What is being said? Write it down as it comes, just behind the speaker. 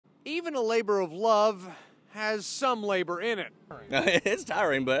Even a labor of love has some labor in it. It's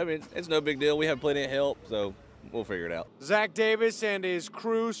tiring, but I mean, it's no big deal. We have plenty of help, so we'll figure it out. Zach Davis and his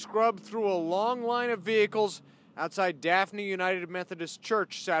crew scrubbed through a long line of vehicles outside Daphne United Methodist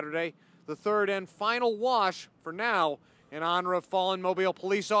Church Saturday, the third and final wash for now in honor of fallen Mobile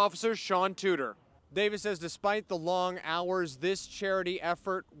police officer Sean Tuder. Davis says despite the long hours, this charity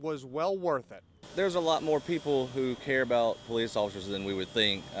effort was well worth it. There's a lot more people who care about police officers than we would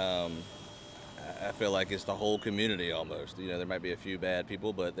think. I feel like it's the whole community almost. You know, there might be a few bad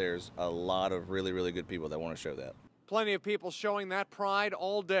people, but there's a lot of really, really good people that want to show that. Plenty of people showing that pride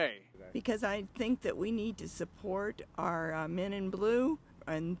all day. Because I think that we need to support our men in blue,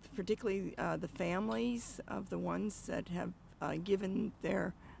 and particularly the families of the ones that have given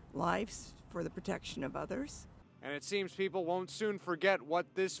their lives for the protection of others. And it seems people won't soon forget what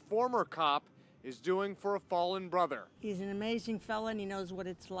this former cop is doing for a fallen brother. He's an amazing fella and he knows what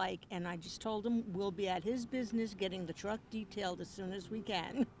it's like, and I just told him we'll be at his business getting the truck detailed as soon as we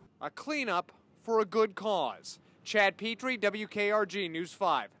can. A cleanup for a good cause. Chad Petrie, WKRG News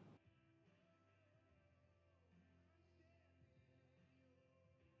 5.